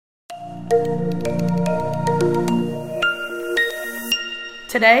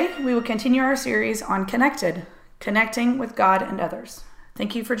Today, we will continue our series on Connected, connecting with God and others.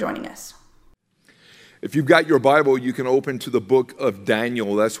 Thank you for joining us. If you've got your Bible, you can open to the book of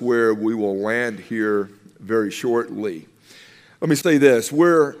Daniel. That's where we will land here very shortly. Let me say this.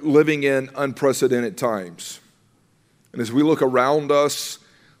 We're living in unprecedented times. And as we look around us,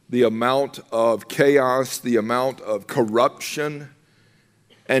 the amount of chaos, the amount of corruption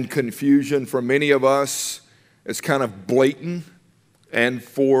and confusion for many of us is kind of blatant. And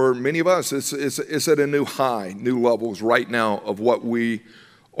for many of us, it's at a new high, new levels right now of what we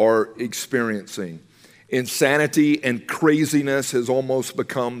are experiencing. Insanity and craziness has almost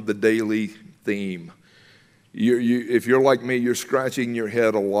become the daily theme. If you're like me, you're scratching your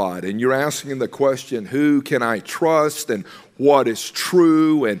head a lot. And you're asking the question, who can I trust? And what is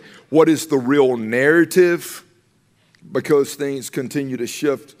true? And what is the real narrative? Because things continue to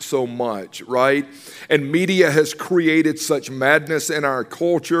shift so much, right? And media has created such madness in our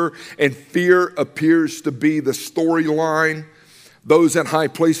culture, and fear appears to be the storyline. Those in high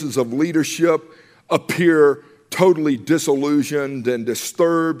places of leadership appear totally disillusioned and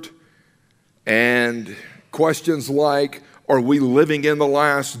disturbed. And questions like, are we living in the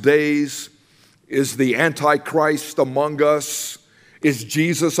last days? Is the Antichrist among us? Is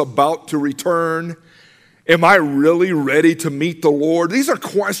Jesus about to return? Am I really ready to meet the Lord? These are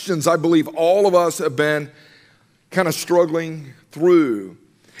questions I believe all of us have been kind of struggling through.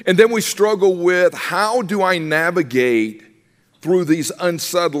 And then we struggle with, how do I navigate through these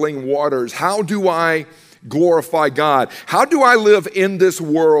unsettling waters? How do I glorify God? How do I live in this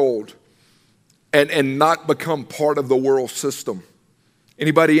world and not become part of the world system?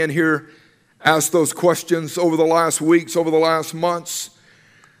 Anybody in here asked those questions over the last weeks, over the last months?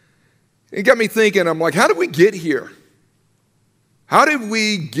 It got me thinking, I'm like, how did we get here? How did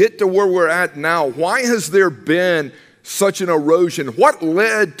we get to where we're at now? Why has there been such an erosion? What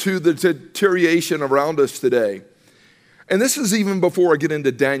led to the deterioration around us today? And this is even before I get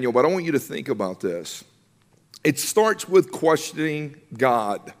into Daniel, but I want you to think about this. It starts with questioning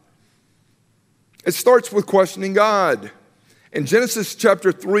God. It starts with questioning God. In Genesis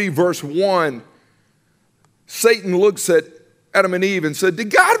chapter 3, verse 1, Satan looks at Adam and Eve and said, did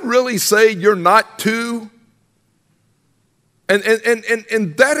God really say you're not two? And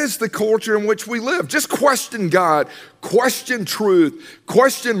that is the culture in which we live. Just question God, question truth,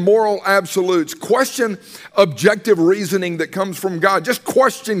 question moral absolutes, question objective reasoning that comes from God. Just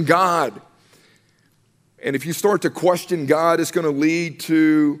question God. And if you start to question God, it's going to lead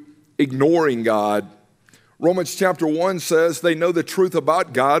to ignoring God. Romans chapter 1 says they know the truth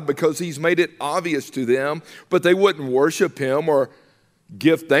about God because he's made it obvious to them, but they wouldn't worship him or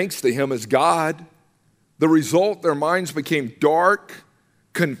give thanks to him as God. The result, their minds became dark,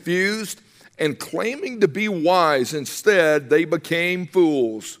 confused, and claiming to be wise. Instead, they became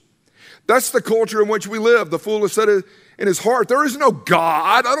fools. That's the culture in which we live. The fool has said in his heart, there is no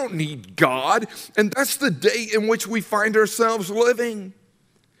God. I don't need God. And that's the day in which we find ourselves living.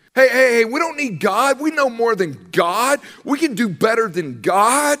 Hey, we don't need God. We know more than God. We can do better than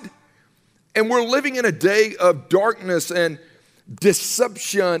God. And we're living in a day of darkness and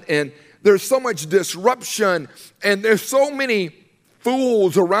deception, and there's so much disruption, and there's so many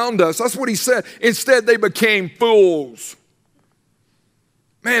fools around us. That's what he said. Instead, they became fools.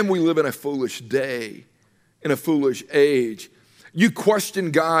 Man, we live in a foolish day, in a foolish age. You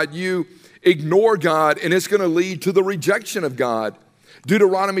question God, you ignore God, and it's going to lead to the rejection of God.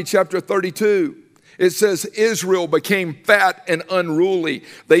 Deuteronomy chapter 32, it says, Israel became fat and unruly.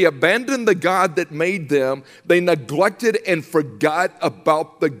 They abandoned the God that made them. They neglected and forgot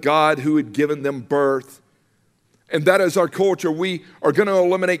about the God who had given them birth. And that is our culture. We are going to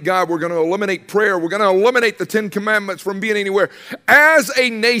eliminate God. We're going to eliminate prayer. We're going to eliminate the 10 Commandments from being anywhere. As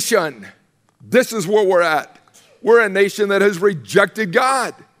a nation, this is where we're at. We're a nation that has rejected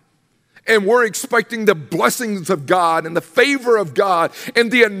God. And we're expecting the blessings of God and the favor of God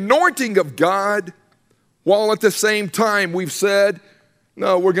and the anointing of God, while at the same time we've said,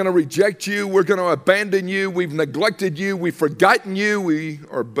 no, we're going to reject you. We're going to abandon you. We've neglected you. We've forgotten you. We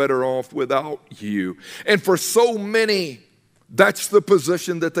are better off without you. And for so many, that's the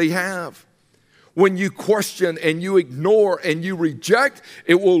position that they have. When you question and you ignore and you reject,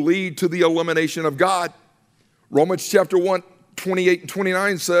 it will lead to the elimination of God. Romans chapter 1, 28 and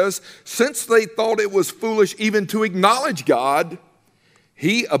 29 says, since they thought it was foolish even to acknowledge God,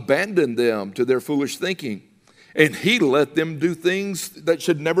 he abandoned them to their foolish thinking, and he let them do things that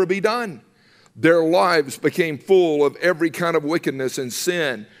should never be done. Their lives became full of every kind of wickedness and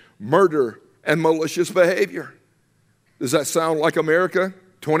sin, murder, and malicious behavior. Does that sound like America?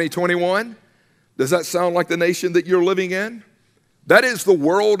 2021? Does that sound like the nation that you're living in? That is the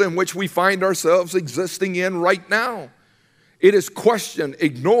world in which we find ourselves existing in right now. It is question,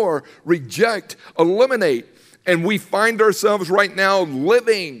 ignore, reject, eliminate. And we find ourselves right now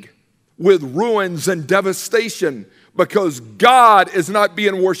living with ruins and devastation because God is not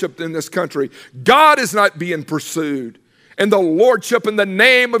being worshiped in this country. God is not being pursued. And the lordship in the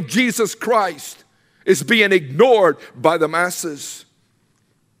name of Jesus Christ is being ignored by the masses.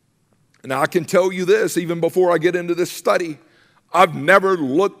 And I can tell you this, even before I get into this study, I've never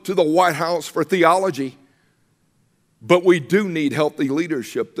looked to the White House for theology, but we do need healthy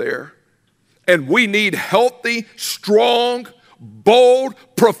leadership there. And we need healthy, strong, bold,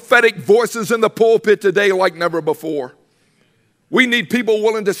 prophetic voices in the pulpit today like never before. We need people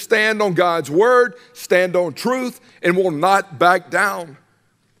willing to stand on God's word, stand on truth, and will not back down.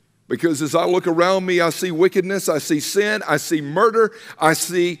 Because as I look around me, I see wickedness, I see sin, I see murder, I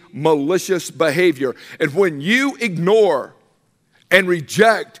see malicious behavior. And when you ignore and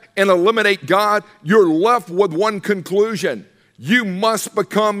reject and eliminate God, you're left with one conclusion. You must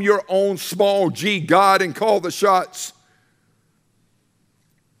become your own small g God and call the shots.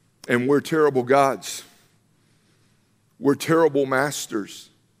 And we're terrible gods. We're terrible masters.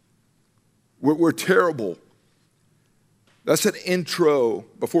 We're terrible. That's an intro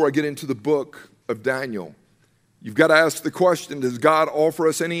before I get into the book of Daniel. You've got to ask the question, does God offer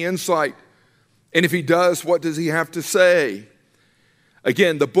us any insight? And if he does, what does he have to say?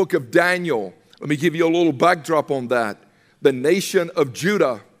 Again, the book of Daniel, let me give you a little backdrop on that. The nation of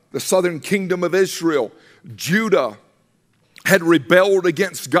Judah, the southern kingdom of Israel, Judah had rebelled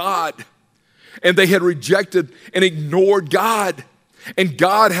against God, and they had rejected and ignored God. And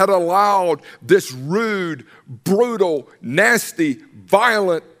God had allowed this rude, brutal, nasty,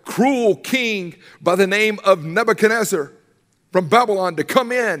 violent, cruel king by the name of Nebuchadnezzar from Babylon to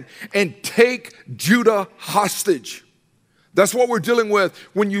come in and take Judah hostage. That's what we're dealing with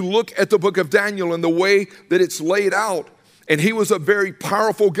when you look at the book of Daniel and the way that it's laid out. And he was a very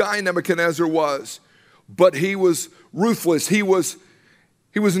powerful guy, Nebuchadnezzar was. But he was ruthless. He was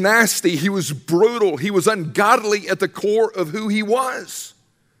nasty. He was brutal. He was ungodly at the core of who he was.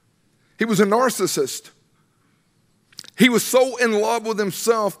 He was a narcissist. He was so in love with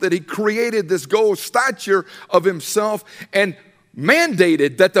himself that he created this gold statue of himself and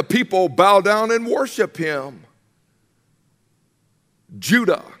mandated that the people bow down and worship him.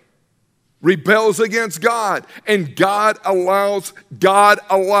 Judah rebels against God, and God allows,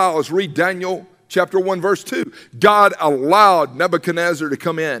 read Daniel chapter 1 verse 2. God allowed Nebuchadnezzar to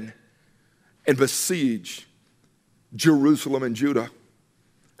come in and besiege Jerusalem and Judah.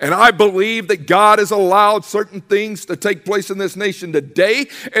 And I believe that God has allowed certain things to take place in this nation today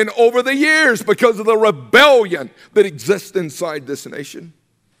and over the years because of the rebellion that exists inside this nation.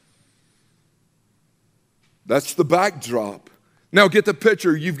 That's the backdrop. Now get the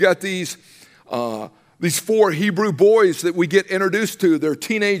picture. You've got these four Hebrew boys that we get introduced to. They're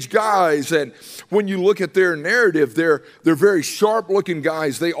teenage guys, and when you look at their narrative, they're very sharp-looking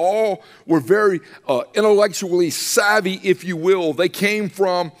guys. They all were very intellectually savvy, if you will. They came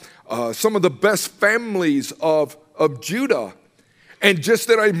from some of the best families of Judah. And just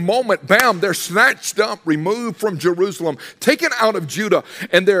at a moment, bam, they're snatched up, removed from Jerusalem, taken out of Judah,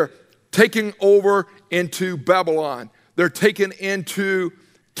 and they're taken over into Babylon. They're taken into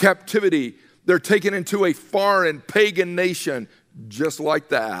captivity. They're taken into a foreign pagan nation just like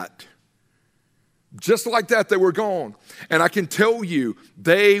that. Just like that, they were gone. And I can tell you,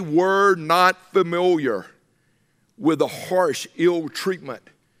 they were not familiar with the harsh, ill treatment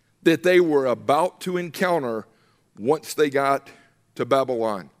that they were about to encounter once they got to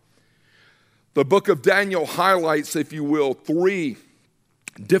Babylon. The book of Daniel highlights, if you will, 3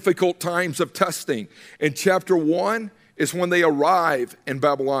 difficult times of testing. In chapter 1, is when they arrive in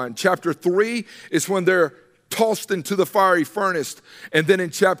Babylon. Chapter 3 is when they're tossed into the fiery furnace. And then in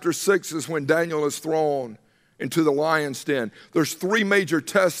chapter 6 is when Daniel is thrown into the lion's den. There's 3 major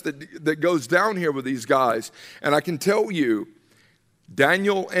tests that goes down here with these guys. And I can tell you,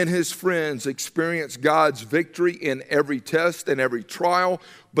 Daniel and his friends experienced God's victory in every test and every trial.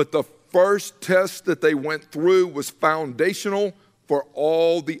 But the first test that they went through was foundational for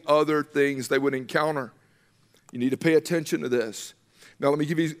all the other things they would encounter. You need to pay attention to this. Now, let me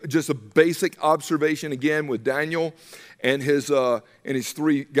give you just a basic observation again with Daniel and his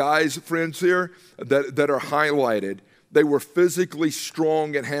 3 guys, friends here, that are highlighted. They were physically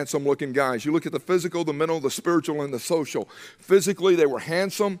strong and handsome-looking guys. You look at the physical, the mental, the spiritual, and the social. Physically, they were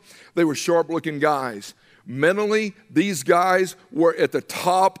handsome. They were sharp-looking guys. Mentally, these guys were at the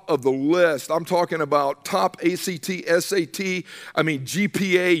top of the list. I'm talking about top ACT, SAT,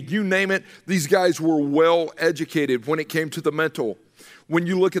 GPA, you name it. These guys were well educated when it came to the mental. When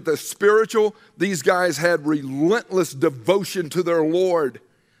you look at the spiritual, these guys had relentless devotion to their Lord.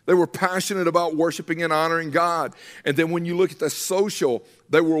 They were passionate about worshiping and honoring God. And then when you look at the social,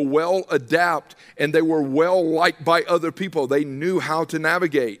 they were well adapted and they were well liked by other people. They knew how to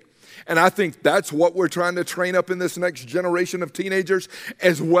navigate. And I think that's what we're trying to train up in this next generation of teenagers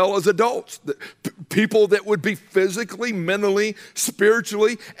as well as adults. People that would be physically, mentally,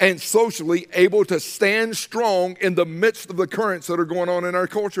 spiritually, and socially able to stand strong in the midst of the currents that are going on in our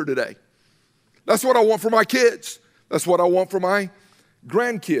culture today. That's what I want for my kids. That's what I want for my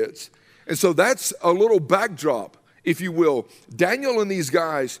grandkids. And so that's a little backdrop, if you will. Daniel and these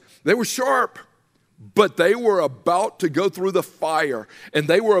guys, they were sharp. But they were about to go through the fire, and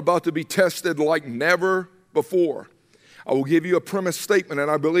they were about to be tested like never before. I will give you a premise statement, and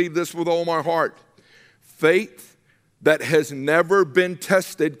I believe this with all my heart. Faith that has never been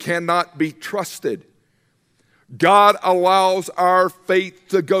tested cannot be trusted. God allows our faith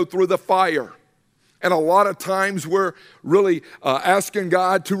to go through the fire. And a lot of times we're really asking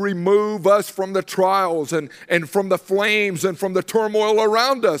God to remove us from the trials and from the flames and from the turmoil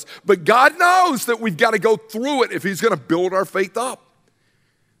around us. But God knows that we've got to go through it if He's going to build our faith up.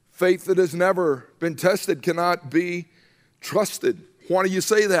 Faith that has never been tested cannot be trusted. Why do you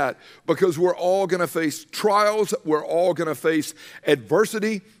say that? Because we're all going to face trials. We're all going to face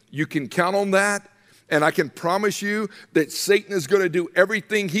adversity. You can count on that. And I can promise you that Satan is going to do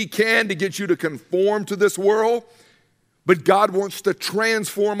everything he can to get you to conform to this world. But God wants to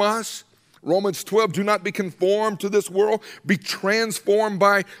transform us. Romans 12, do not be conformed to this world. Be transformed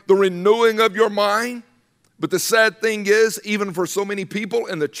by the renewing of your mind. But the sad thing is, even for so many people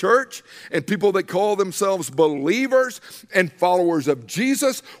in the church and people that call themselves believers and followers of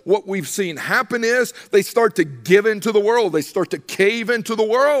Jesus, what we've seen happen is they start to give into the world. They start to cave into the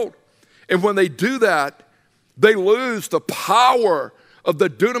world. And when they do that, they lose the power of the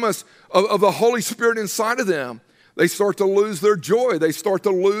dunamis of the Holy Spirit inside of them. They start to lose their joy. They start to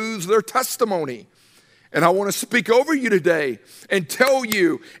lose their testimony. And I want to speak over you today and tell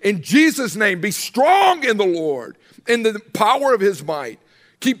you, in Jesus' name, be strong in the Lord, in the power of His might.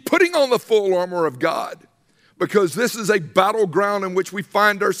 Keep putting on the full armor of God, because this is a battleground in which we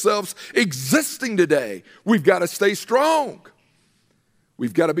find ourselves existing today. We've got to stay strong.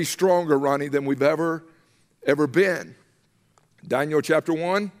 We've got to be stronger, Ronnie, than we've ever been. Daniel chapter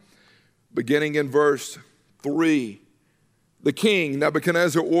 1, beginning in verse 3. The king,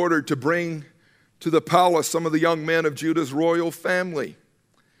 Nebuchadnezzar, ordered to bring to the palace some of the young men of Judah's royal family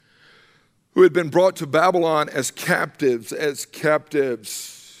who had been brought to Babylon as captives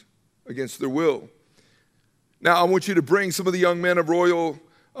against their will. Now, I want you to bring some of the young men of royal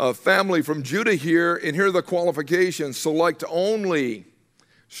family from Judah here, and here are the qualifications. Select only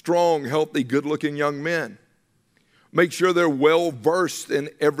strong, healthy, good-looking young men. Make sure they're well-versed in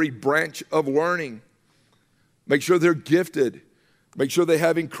every branch of learning. Make sure they're gifted. Make sure they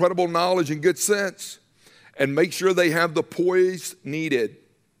have incredible knowledge and good sense. And make sure they have the poise needed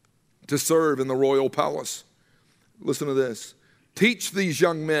to serve in the royal palace. Listen to this. Teach these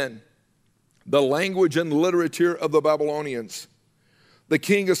young men the language and literature of the Babylonians. The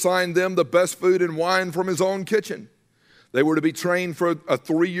king assigned them the best food and wine from his own kitchen. They were to be trained for a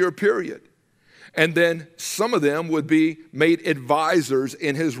 3-year period. And then some of them would be made advisors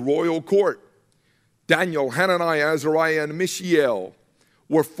in his royal court. Daniel, Hananiah, Azariah, and Mishael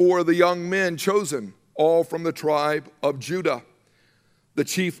were 4 of the young men chosen, all from the tribe of Judah. The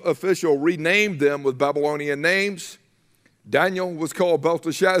chief official renamed them with Babylonian names. Daniel was called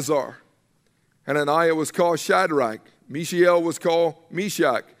Belteshazzar. Hananiah was called Shadrach. Mishael was called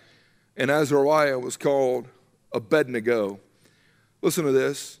Meshach. And Azariah was called Abednego. Listen to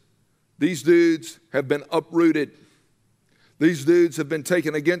this. These dudes have been uprooted. These dudes have been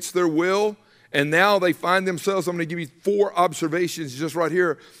taken against their will, and now they find themselves, I'm going to give you 4 observations just right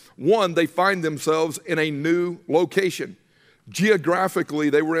here. 1, they find themselves in a new location. Geographically,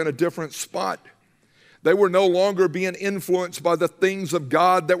 they were in a different spot. They were no longer being influenced by the things of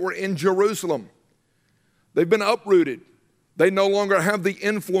God that were in Jerusalem. They've been uprooted. They no longer have the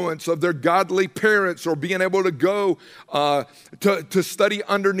influence of their godly parents or being able to go to study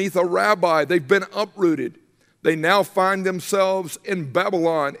underneath a rabbi. They've been uprooted. They now find themselves in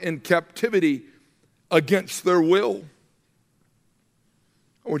Babylon in captivity against their will.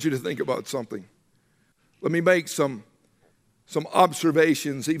 I want you to think about something. Let me make some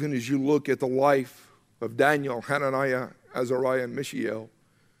observations even as you look at the life of Daniel, Hananiah, Azariah, and Mishael.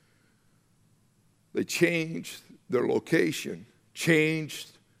 They changed their location,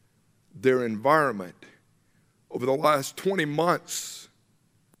 changed their environment. Over the last 20 months,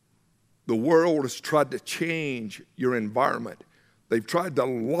 the world has tried to change your environment. They've tried to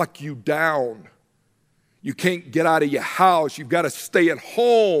lock you down. You can't get out of your house. You've got to stay at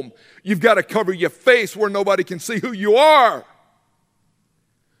home. You've got to cover your face where nobody can see who you are.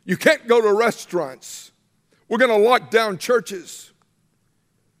 You can't go to restaurants. We're going to lock down churches.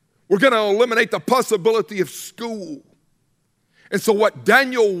 We're going to eliminate the possibility of school. And so what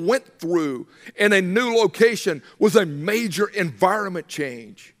Daniel went through in a new location was a major environment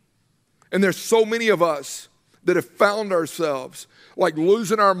change. And there's so many of us that have found ourselves like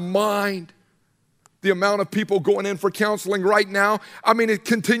losing our mind. The amount of people going in for counseling right now, I mean, it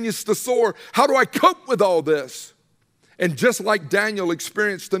continues to soar. How do I cope with all this? And just like Daniel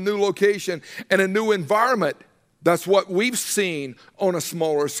experienced a new location and a new environment, that's what we've seen on a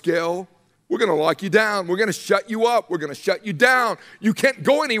smaller scale. We're going to lock you down. We're going to shut you up. We're going to shut you down. You can't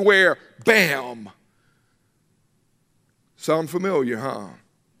go anywhere. Bam. Sound familiar, huh?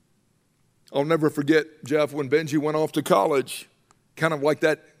 I'll never forget, Jeff, when Benji went off to college, kind of like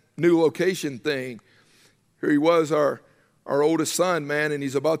that new location thing. Here he was, our oldest son, man, and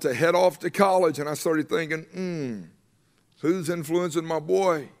he's about to head off to college. And I started thinking, who's influencing my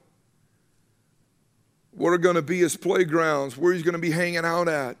boy? What are going to be his playgrounds? Where he's going to be hanging out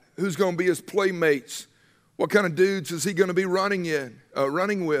at? Who's going to be his playmates? What kind of dudes is he going to be running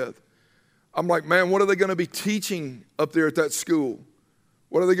with? I'm like, man, what are they going to be teaching up there at that school?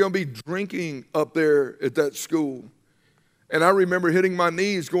 What are they going to be drinking up there at that school? And I remember hitting my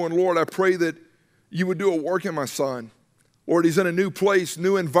knees going, Lord, I pray that you would do a work in my son. Lord, he's in a new place,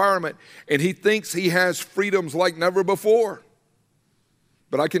 new environment, and he thinks he has freedoms like never before.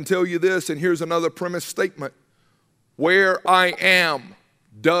 But I can tell you this, and here's another premise statement. Where I am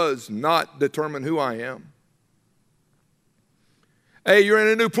does not determine who I am. Hey, you're in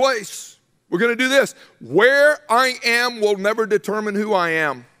a new place. We're going to do this. Where I am will never determine who I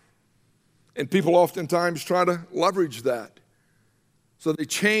am. And people oftentimes try to leverage that. So they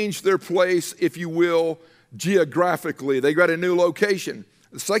change their place, if you will, geographically. They got a new location.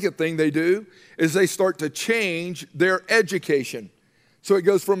 The second thing they do is they start to change their education. So it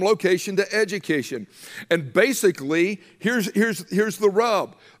goes from location to education. And basically, here's the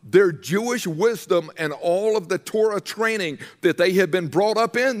rub. Their Jewish wisdom and all of the Torah training that they have been brought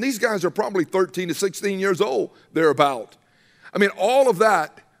up in, these guys are probably 13 to 16 years old, thereabout. I mean, all of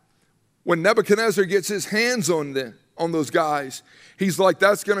that, when Nebuchadnezzar gets his hands on those guys, he's like,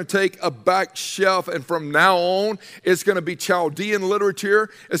 that's going to take a back shelf, and from now on, it's going to be Chaldean literature.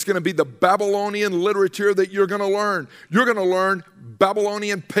 It's going to be the Babylonian literature that you're going to learn. You're going to learn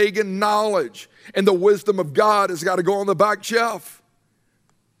Babylonian pagan knowledge, and the wisdom of God has got to go on the back shelf.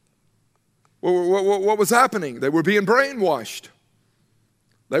 What was happening? They were being brainwashed.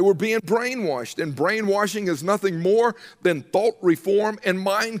 They were being brainwashed, and brainwashing is nothing more than thought reform and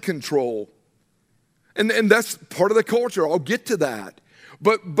mind control. And that's part of the culture. I'll get to that.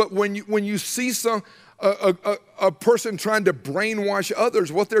 But when you see a person trying to brainwash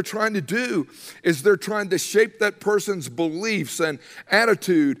others, what they're trying to do is they're trying to shape that person's beliefs and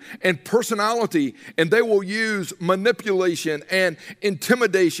attitude and personality, and they will use manipulation and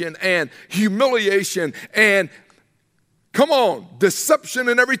intimidation and humiliation and, come on, deception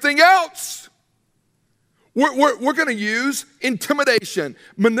and everything else. We're going to use intimidation,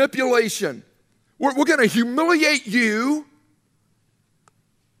 manipulation. We're going to humiliate you.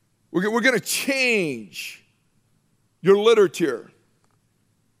 We're going to change your literature.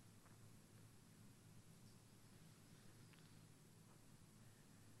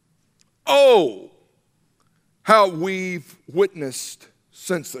 Oh, how we've witnessed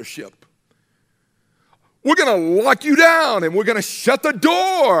censorship. We're going to lock you down, and we're going to shut the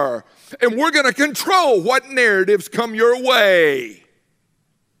door, and we're going to control what narratives come your way.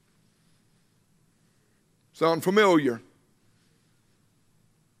 Sound familiar?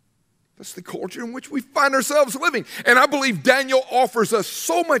 That's the culture in which we find ourselves living. And I believe Daniel offers us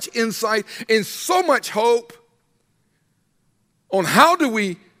so much insight and so much hope on how do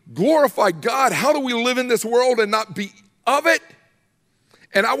we glorify God? How do we live in this world and not be of it?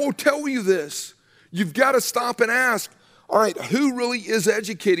 And I will tell you this. You've got to stop and ask, all right, who really is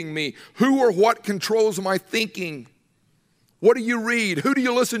educating me? Who or what controls my thinking? What do you read? Who do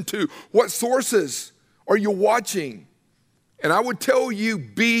you listen to? What sources are you watching? And I would tell you,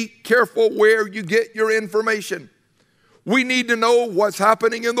 be careful where you get your information. We need to know what's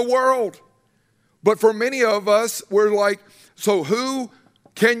happening in the world. But for many of us, we're like, so who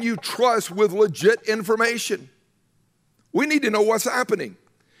can you trust with legit information? We need to know what's happening.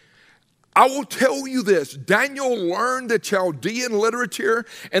 I will tell you this, Daniel learned the Chaldean literature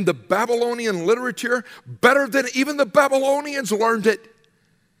and the Babylonian literature better than even the Babylonians learned it.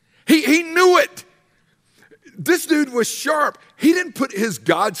 He knew it. This dude was sharp. He didn't put his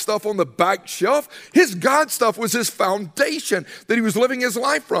God stuff on the back shelf. His God stuff was his foundation that he was living his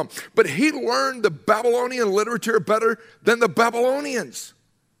life from. But he learned the Babylonian literature better than the Babylonians.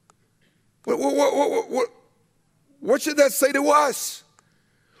 What should that say to us?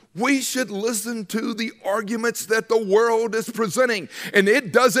 We should listen to the arguments that the world is presenting. And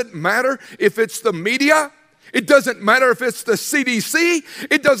it doesn't matter if it's the media. It doesn't matter if it's the CDC.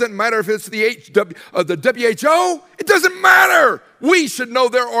 It doesn't matter if it's the WHO. It doesn't matter. We should know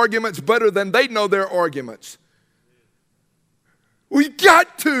their arguments better than they know their arguments. We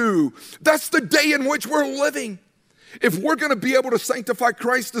got to. That's the day in which we're living. If we're going to be able to sanctify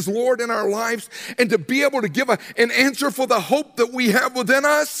Christ as Lord in our lives and to be able to give an answer for the hope that we have within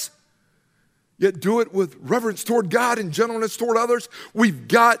us, yet do it with reverence toward God and gentleness toward others, we've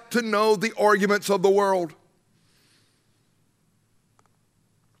got to know the arguments of the world.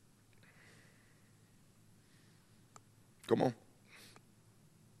 Come on.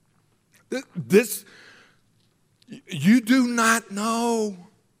 You do not know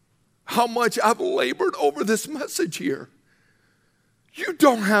how much I've labored over this message here. You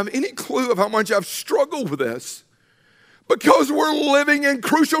don't have any clue of how much I've struggled with this because we're living in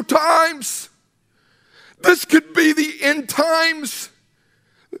crucial times. This could be the end times.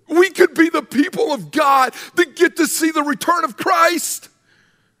 We could be the people of God that get to see the return of Christ.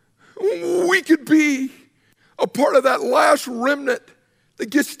 We could be a part of that last remnant that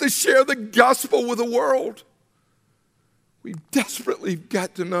gets to share the gospel with the world. We desperately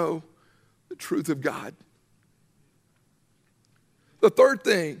got to know the truth of God. The third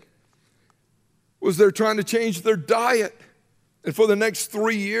thing was they're trying to change their diet. And for the next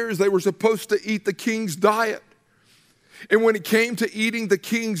 3 years, they were supposed to eat the king's diet. And when it came to eating the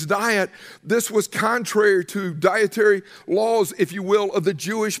king's diet, this was contrary to dietary laws, if you will, of the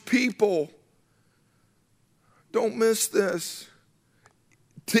Jewish people. Don't miss this.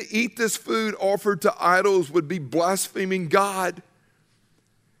 To eat this food offered to idols would be blaspheming God.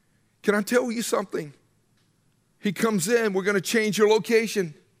 Can I tell you something? He comes in, we're going to change your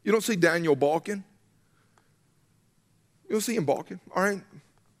location. You don't see Daniel balking. You don't see him balking. All right,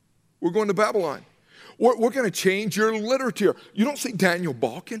 we're going to Babylon. We're going to change your literature. You don't see Daniel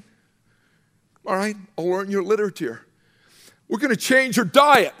balking. All right, I'll learn your literature. We're going to change your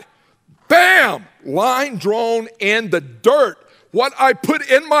diet. Bam! Line drawn in the dirt. What I put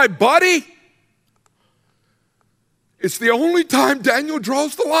in my body, it's the only time Daniel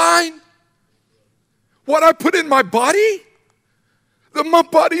draws the line. What I put in my body, my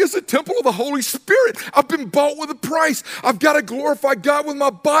body is a temple of the Holy Spirit. I've been bought with a price. I've got to glorify God with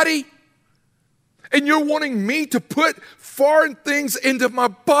my body. And you're wanting me to put foreign things into my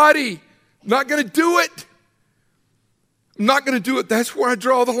body. Not going to do it. I'm not going to do it. That's where I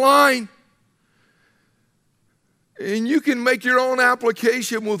draw the line. And you can make your own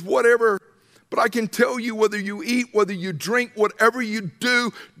application with whatever, but I can tell you whether you eat, whether you drink, whatever you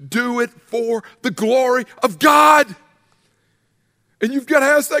do, do it for the glory of God. And you've got to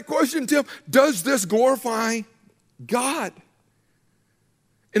ask that question, Tim, does this glorify God?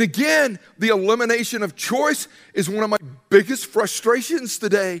 And again, the elimination of choice is one of my biggest frustrations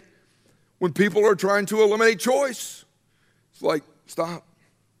today when people are trying to eliminate choice. It's like, stop.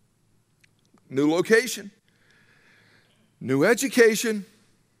 New location. New education,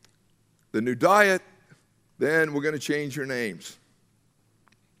 the new diet, then we're going to change your names.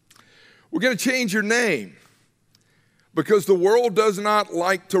 We're going to change your name because the world does not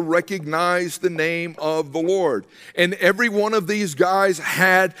like to recognize the name of the Lord. And every one of these guys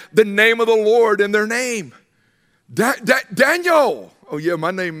had the name of the Lord in their name. Daniel. Oh yeah, my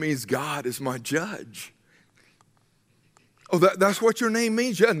name means God is my judge. Oh, that's what your name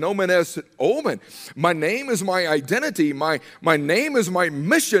means? Yeah, nomen est omen. My name is my identity. My name is my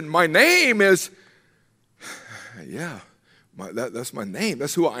mission. My name is, that's my name.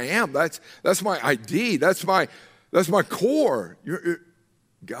 That's who I am. That's my ID. That's my core.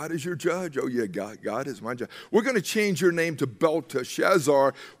 God is your judge. Oh yeah, God is my judge. We're going to change your name to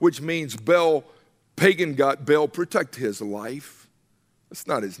Belteshazzar, which means pagan god Bel, protect his life. That's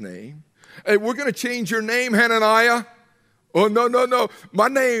not his name. Hey, we're going to change your name, Hananiah. Oh, no. My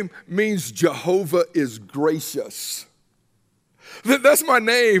name means Jehovah is gracious. That's my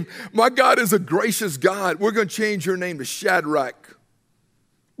name. My God is a gracious God. We're going to change your name to Shadrach,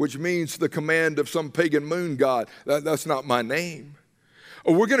 which means the command of some pagan moon god. That's not my name.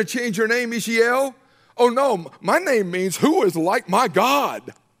 Oh, we're going to change your name, Mishael. Oh, no, my name means who is like my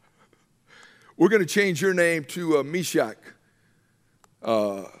God. We're going to change your name to Meshach,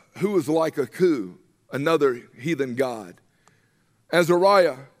 who is like a coup, another heathen god.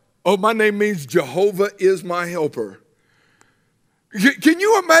 Azariah, oh, my name means Jehovah is my helper. Can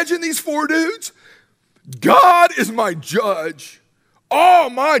you imagine these four dudes? God is my judge. Oh,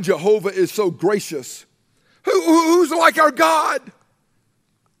 my Jehovah is so gracious. Who's like our God?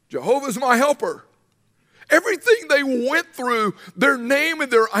 Jehovah's my helper. Everything they went through, their name and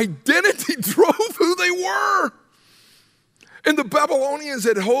their identity drove who they were. And the Babylonians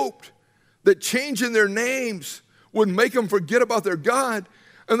had hoped that changing their names would make them forget about their God.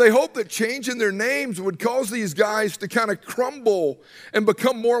 And they hoped that changing their names would cause these guys to kind of crumble and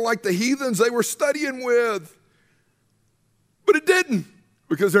become more like the heathens they were studying with. But it didn't,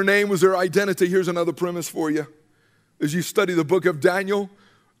 because their name was their identity. Here's another premise for you. As you study the book of Daniel,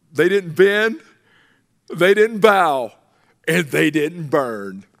 they didn't bend, they didn't bow, and they didn't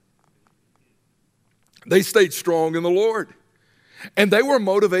burn. They stayed strong in the Lord. And they were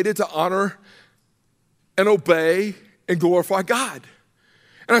motivated to honor and obey and glorify God.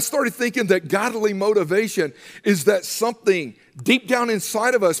 And I started thinking that godly motivation is that something deep down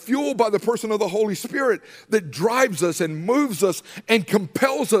inside of us, fueled by the person of the Holy Spirit, that drives us and moves us and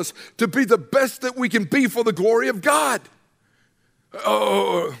compels us to be the best that we can be for the glory of God.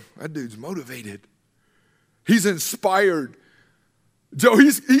 Oh, that dude's motivated. He's inspired. Joe,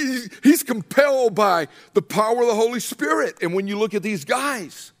 he's compelled by the power of the Holy Spirit. And when you look at these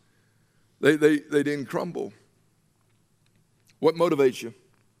guys, they didn't crumble. What motivates you?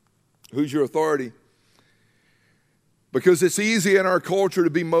 Who's your authority? Because it's easy in our culture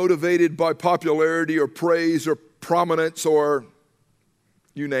to be motivated by popularity or praise or prominence or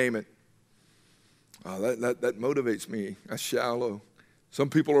you name it. That motivates me. That's shallow. Some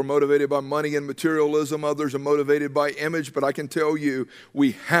people are motivated by money and materialism. Others are motivated by image. But I can tell you,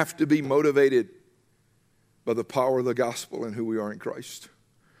 we have to be motivated by the power of the gospel and who we are in Christ.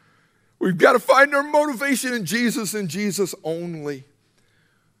 We've got to find our motivation in Jesus and Jesus only.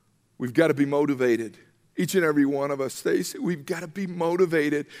 We've got to be motivated. Each and every one of us, Stacy, we've got to be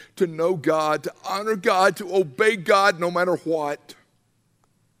motivated to know God, to honor God, to obey God no matter what.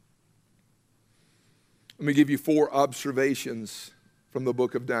 Let me give you 4 observations from the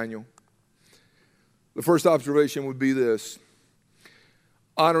book of Daniel. The first observation would be this: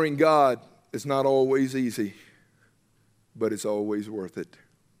 honoring God is not always easy, but it's always worth it.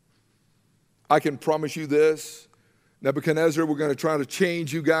 I can promise you this. Nebuchadnezzar, we're going to try to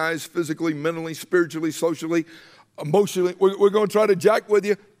change you guys physically, mentally, spiritually, socially, emotionally. We're going to try to jack with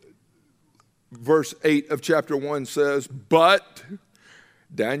you. Verse 8 of chapter 1 says, but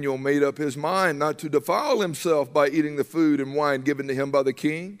Daniel made up his mind not to defile himself by eating the food and wine given to him by the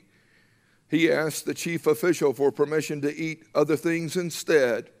king. He asked the chief official for permission to eat other things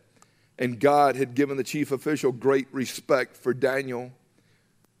instead. And God had given the chief official great respect for Daniel.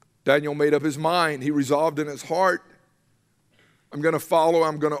 Daniel made up his mind. He resolved in his heart, I'm going to follow,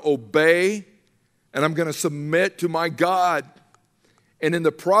 I'm going to obey, and I'm going to submit to my God. And in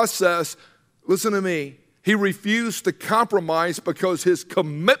the process, listen to me, he refused to compromise because his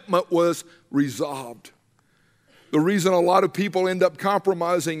commitment was resolved. The reason a lot of people end up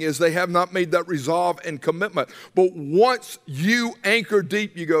compromising is they have not made that resolve and commitment. But once you anchor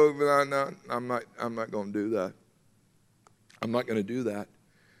deep, you go, no, I'm not going to do that. I'm not going to do that.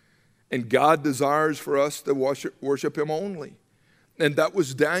 And God desires for us to worship him only. And that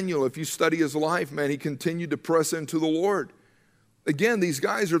was Daniel. If you study his life, man, he continued to press into the Lord. Again, these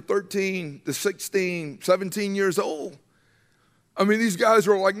guys are 13 to 16, 17 years old. I mean, these guys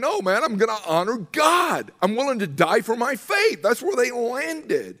are like, no, man, I'm going to honor God. I'm willing to die for my faith. That's where they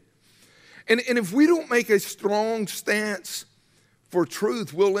landed. And if we don't make a strong stance for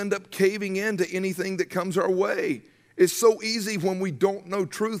truth, we'll end up caving into anything that comes our way. It's so easy when we don't know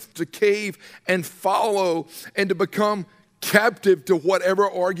truth to cave and follow and to become captive to whatever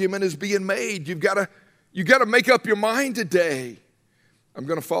argument is being made. You've got to make up your mind today. I'm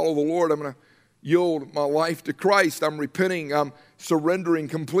going to follow the Lord. I'm going to yield my life to Christ. I'm repenting. I'm surrendering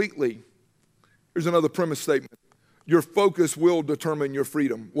completely. Here's another premise statement. Your focus will determine your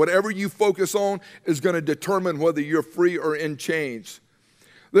freedom. Whatever you focus on is going to determine whether you're free or in chains.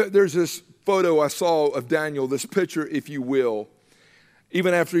 There's this photo I saw of Daniel, this picture, if you will,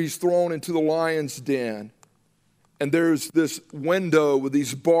 even after he's thrown into the lion's den. And there's this window with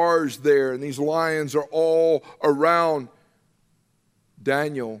these bars there, and these lions are all around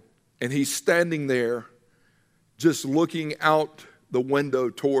Daniel. And he's standing there just looking out the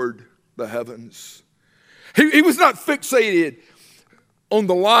window toward the heavens. He was not fixated on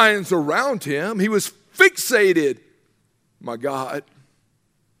the lions around him. He was fixated, my God,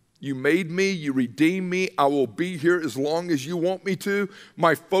 You made me, you redeemed me. I will be here as long as you want me to.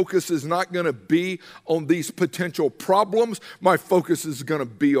 My focus is not going to be on these potential problems. My focus is going to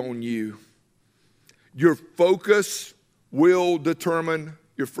be on you. Your focus will determine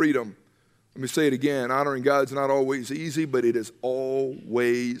your freedom. Let me say it again. Honoring God's not always easy, but it is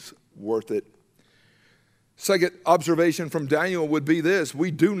always worth it. Second observation from Daniel would be this: we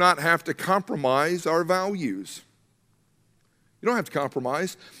do not have to compromise our values. You don't have to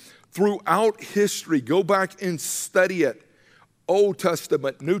compromise. Throughout history, go back and study it. Old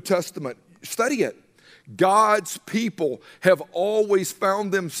Testament, New Testament, study it. God's people have always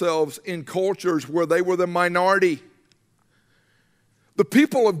found themselves in cultures where they were the minority. The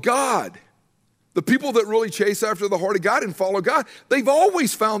people of God, the people that really chase after the heart of God and follow God, they've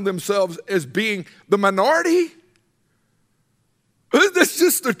always found themselves as being the minority. That's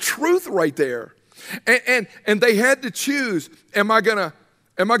just the truth right there. And they had to choose, am I going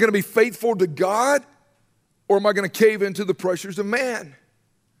to be faithful to God, or am I going to cave into the pressures of man?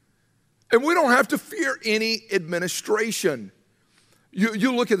 And we don't have to fear any administration.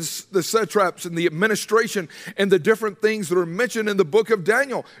 You look at the satraps and the administration and the different things that are mentioned in the book of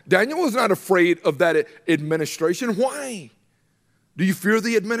Daniel. Daniel was not afraid of that administration. Why? Do you fear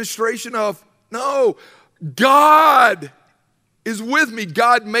the administration of? No, God is with me.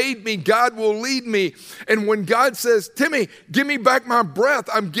 God made me. God will lead me. And when God says, Timmy, give me back my breath,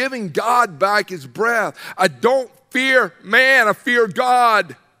 I'm giving God back his breath. I don't fear man, I fear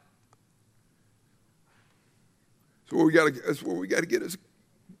God. That's where we got to get as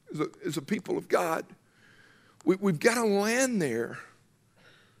a people of God. We've got to land there.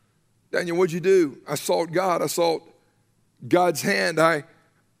 Daniel, what'd you do? I sought God. I sought God's hand. I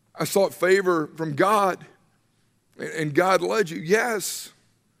sought favor from God. And God led you. Yes.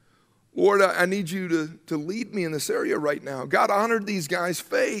 Lord, I need you to lead me in this area right now. God honored these guys'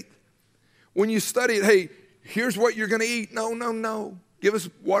 faith. When you study it, hey, here's what you're going to eat. No. Give us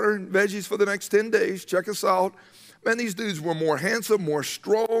water and veggies for the next 10 days. Check us out. Man, these dudes were more handsome, more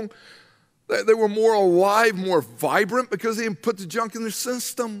strong. They were more alive, more vibrant because they didn't put the junk in their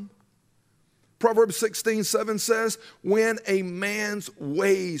system. Proverbs 16:7 says, when a man's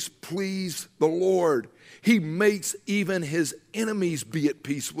ways please the Lord, he makes even his enemies be at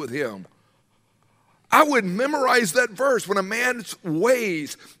peace with him. I would memorize that verse. When a man's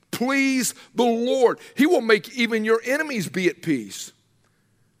ways please the Lord, he will make even your enemies be at peace.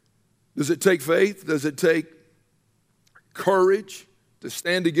 Does it take faith? Does it take courage to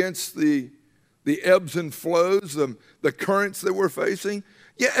stand against the ebbs and flows, the currents that we're facing?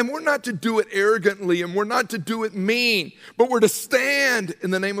 Yeah, and we're not to do it arrogantly, and we're not to do it mean, but we're to stand in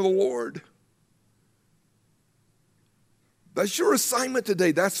the name of the Lord. That's your assignment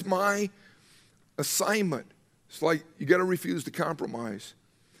today. That's my assignment. It's like you got to refuse to compromise.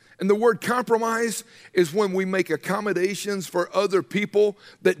 And the word compromise is when we make accommodations for other people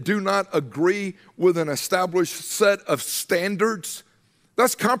that do not agree with an established set of standards.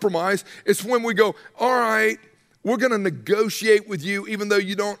 That's compromise. It's when we go, all right, we're going to negotiate with you even though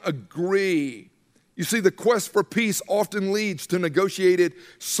you don't agree. You see, the quest for peace often leads to negotiated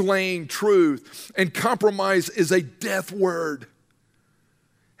slaying truth. And compromise is a death word.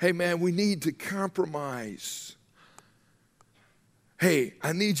 Hey, man, we need to compromise. Hey,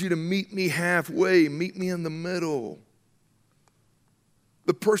 I need you to meet me halfway. Meet me in the middle.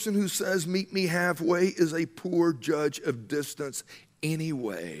 The person who says meet me halfway is a poor judge of distance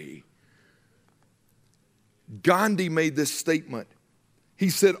anyway. Gandhi made this statement. He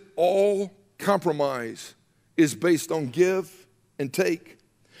said, all compromise is based on give and take,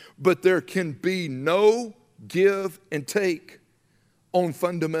 but there can be no give and take on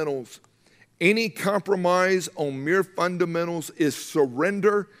fundamentals. Any compromise on mere fundamentals is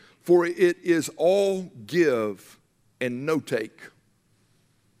surrender, for it is all give and no take.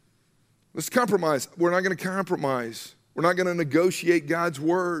 Let's compromise. We're not going to compromise. We're not going to negotiate God's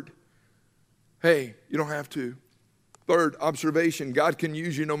word. Hey, you don't have to. Third observation, God can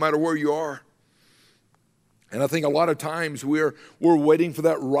use you no matter where you are. And I think a lot of times we're waiting for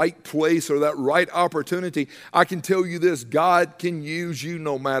that right place or that right opportunity. I can tell you this, God can use you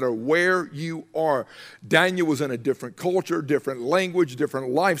no matter where you are. Daniel was in a different culture, different language, different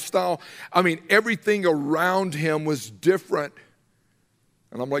lifestyle. I mean, everything around him was different.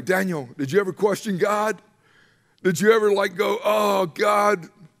 And I'm like, Daniel, did you ever question God? Did you ever go, oh, God,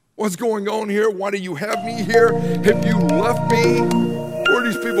 what's going on here? Why do you have me here? Have you left me? Or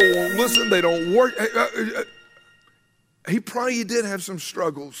these people won't listen, they don't work. He probably did have some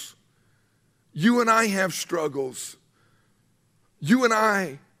struggles. You and I have struggles. You and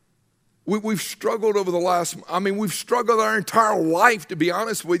I We've struggled over the last, we've struggled our entire life, to be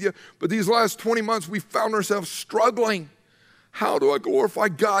honest with you. But these last 20 months, we've found ourselves struggling. How do I glorify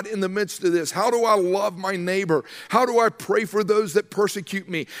God in the midst of this? How do I love my neighbor? How do I pray for those that persecute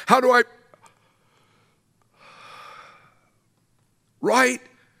me? How do I... Right?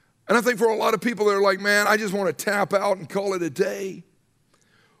 And I think for a lot of people, they're like, man, I just want to tap out and call it a day.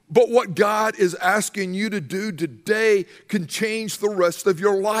 But what God is asking you to do today can change the rest of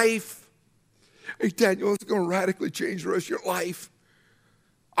your life. Hey, Daniel, it's going to radically change the rest of your life.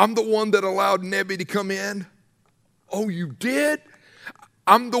 I'm the one that allowed Nebi to come in. Oh, you did?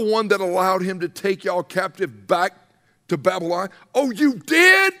 I'm the one that allowed him to take y'all captive back to Babylon. Oh, you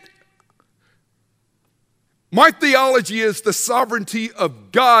did? My theology is the sovereignty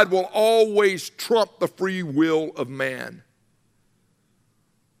of God will always trump the free will of man.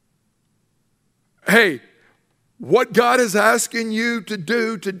 Hey, what God is asking you to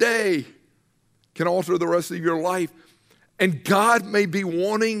do today can alter the rest of your life. And God may be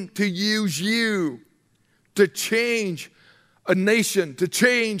wanting to use you to change a nation, to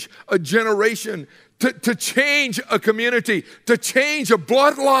change a generation, to change a community, to change a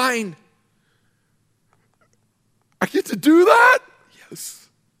bloodline. I get to do that? Yes.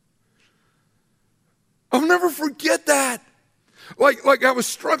 I'll never forget that. Like I was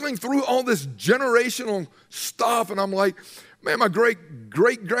struggling through all this generational stuff, and I'm like, man, my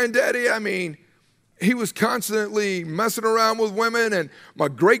great-granddaddy, he was constantly messing around with women, and my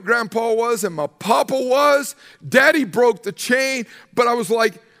great-grandpa was, and my papa was. Daddy broke the chain, but I was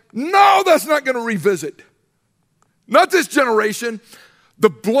like, no, that's not going to revisit. Not this generation. The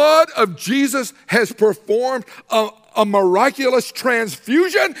blood of Jesus has performed a miraculous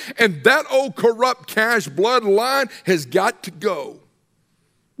transfusion, and that old corrupt cash bloodline has got to go.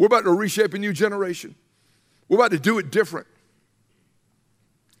 We're about to reshape a new generation. We're about to do it different.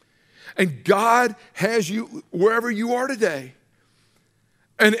 And God has you wherever you are today.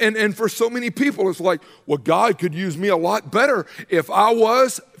 And for so many people, it's like, well, God could use me a lot better if I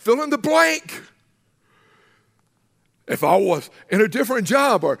was fill in the blank. If I was in a different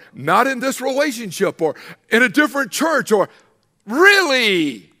job, or not in this relationship, or in a different church, or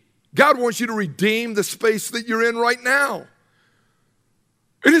really, God wants you to redeem the space that you're in right now.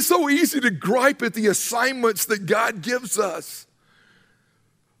 It is so easy to gripe at the assignments that God gives us.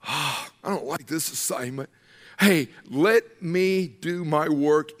 I don't like this assignment. Hey, let me do my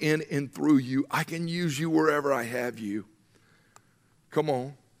work in and through you. I can use you wherever I have you. Come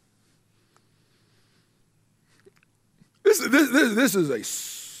on. This is a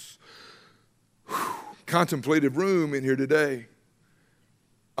contemplative room in here today.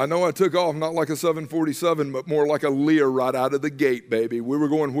 I know I took off not like a 747, but more like a Lear right out of the gate, baby. We were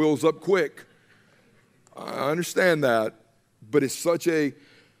going wheels up quick. I understand that, but it's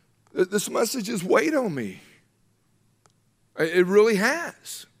this message has weighed on me. It really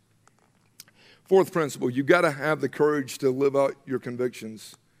has. Fourth principle, you've got to have the courage to live out your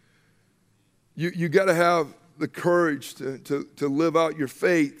convictions. You got to have the courage to live out your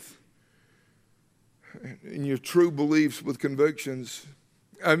faith and your true beliefs with convictions.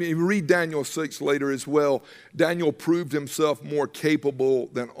 Read Daniel 6 later as well. Daniel proved himself more capable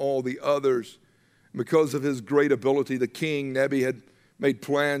than all the others. Because of his great ability, the king, Nebi, had made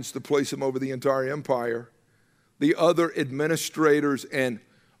plans to place him over the entire empire. The other administrators and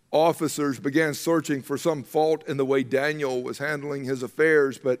officers began searching for some fault in the way Daniel was handling his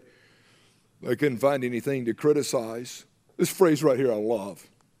affairs, but they couldn't find anything to criticize. This phrase right here I love.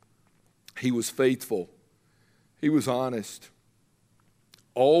 He was faithful. He was honest.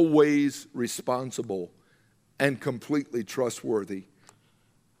 Always responsible and completely trustworthy.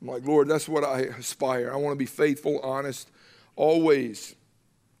 I'm like, Lord, that's what I aspire. I want to be faithful, honest, always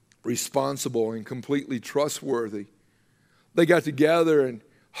responsible and completely trustworthy. They got together and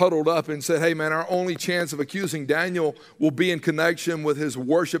huddled up and said, hey man, our only chance of accusing Daniel will be in connection with his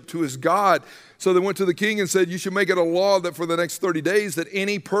worship to his God. So they went to the king and said, you should make it a law that for the next 30 days that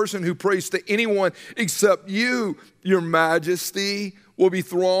any person who prays to anyone except you, your majesty, will be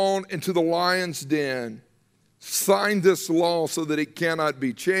thrown into the lion's den. Sign this law so that it cannot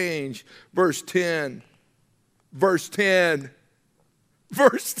be changed. Verse 10. Verse 10.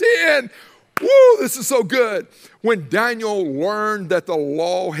 Verse 10. Woo, this is so good. When Daniel learned that the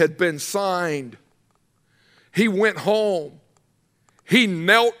law had been signed, he went home. He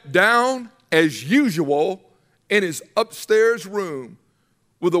knelt down as usual in his upstairs room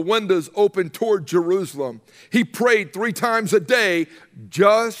with the windows open toward Jerusalem. He prayed 3 times a day,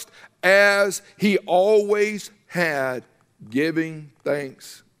 just as he always had, giving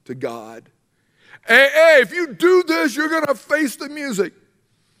thanks to God. Hey, if you do this, you're going to face the music.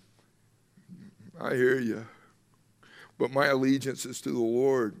 I hear you. But my allegiance is to the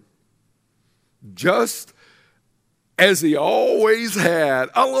Lord. Just as he always had.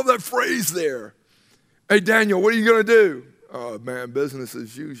 I love that phrase there. Hey, Daniel, what are you going to do? Oh, man, business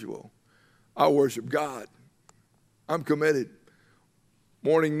as usual. I worship God. I'm committed.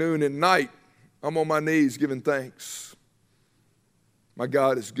 Morning, noon, and night, I'm on my knees giving thanks. My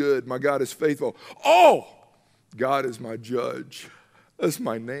God is good. My God is faithful. Oh, God is my judge. That's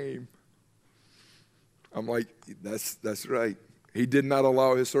my name. I'm like, that's right. He did not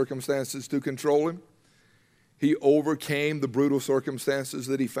allow his circumstances to control him. He overcame the brutal circumstances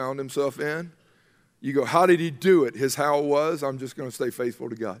that he found himself in. You go, how did he do it? His how was, I'm just going to stay faithful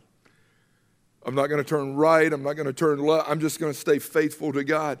to God. I'm not going to turn right. I'm not going to turn left. I'm just going to stay faithful to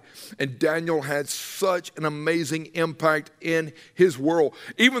God. And Daniel had such an amazing impact in his world.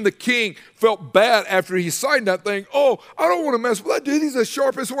 Even the king felt bad after he signed that thing. Oh, I don't want to mess with that dude. He's the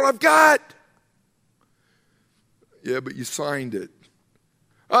sharpest one I've got. Yeah, but you signed it.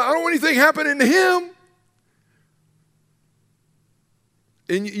 I don't want anything happening to him.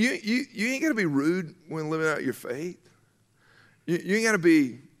 And you ain't got to be rude when living out your faith. You ain't got to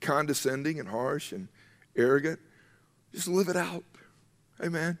be condescending and harsh and arrogant. Just live it out.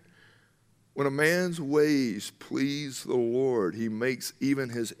 Amen. When a man's ways please the Lord, he makes even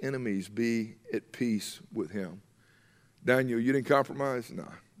his enemies be at peace with him. Daniel, you didn't compromise? No,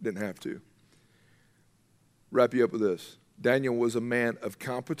 didn't have to. Wrap you up with this. Daniel was a man of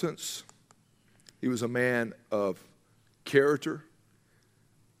competence. He was a man of character.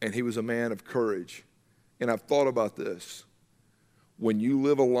 And he was a man of courage. And I've thought about this. When you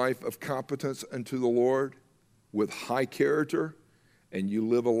live a life of competence unto the Lord with high character, and you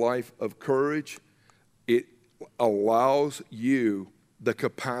live a life of courage, it allows you the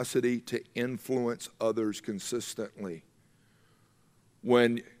capacity to influence others consistently.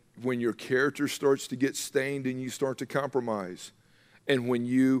 When your character starts to get stained and you start to compromise, and when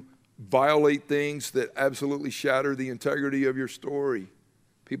you violate things that absolutely shatter the integrity of your story,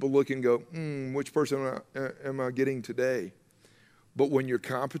 people look and go, which person am I getting today? But when you're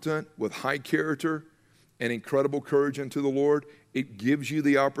competent with high character and incredible courage unto the Lord, it gives you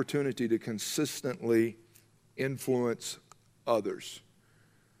the opportunity to consistently influence others.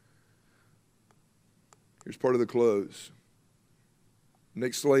 Here's part of the close.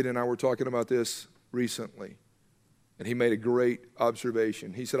 Nick Slade and I were talking about this recently, and he made a great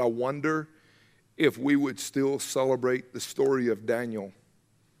observation. He said, I wonder if we would still celebrate the story of Daniel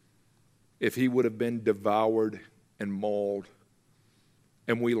if he would have been devoured and mauled.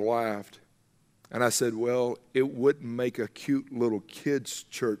 And we laughed. And I said, well, it wouldn't make a cute little kid's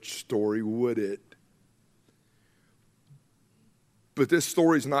church story, would it? But this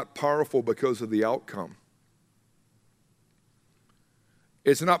story is not powerful because of the outcome.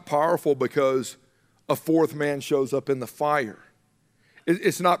 It's not powerful because a fourth man shows up in the fire.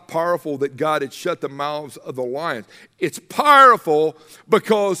 It's not powerful that God had shut the mouths of the lions. It's powerful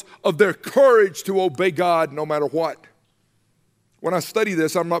because of their courage to obey God no matter what. When I study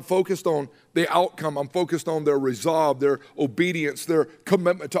this, I'm not focused on the outcome. I'm focused on their resolve, their obedience, their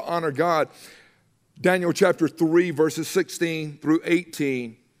commitment to honor God. Daniel chapter 3, verses 16 through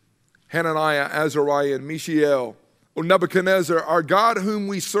 18. Hananiah, Azariah, and Mishael. O Nebuchadnezzar, our God whom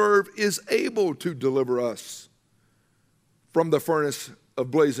we serve is able to deliver us from the furnace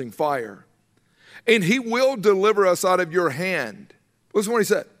of blazing fire. And he will deliver us out of your hand. Listen to what he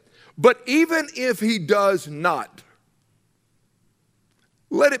said. But even if he does not,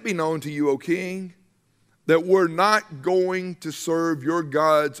 let it be known to you, O king, that we're not going to serve your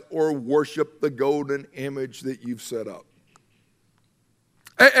gods or worship the golden image that you've set up.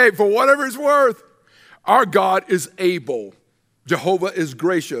 Hey, for whatever it's worth, our God is able. Jehovah is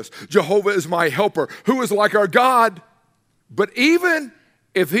gracious. Jehovah is my helper. Who is like our God? But even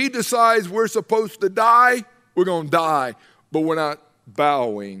if he decides we're supposed to die, we're going to die. But we're not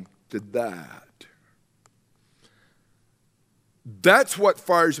bowing to that. That's what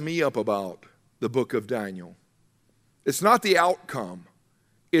fires me up about the book of Daniel. It's not the outcome,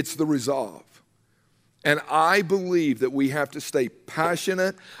 it's the resolve. And I believe that we have to stay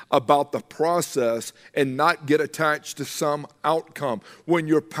passionate about the process and not get attached to some outcome. When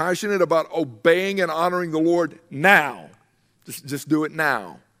you're passionate about obeying and honoring the Lord now, just do it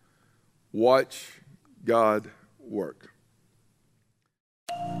now. Watch God work.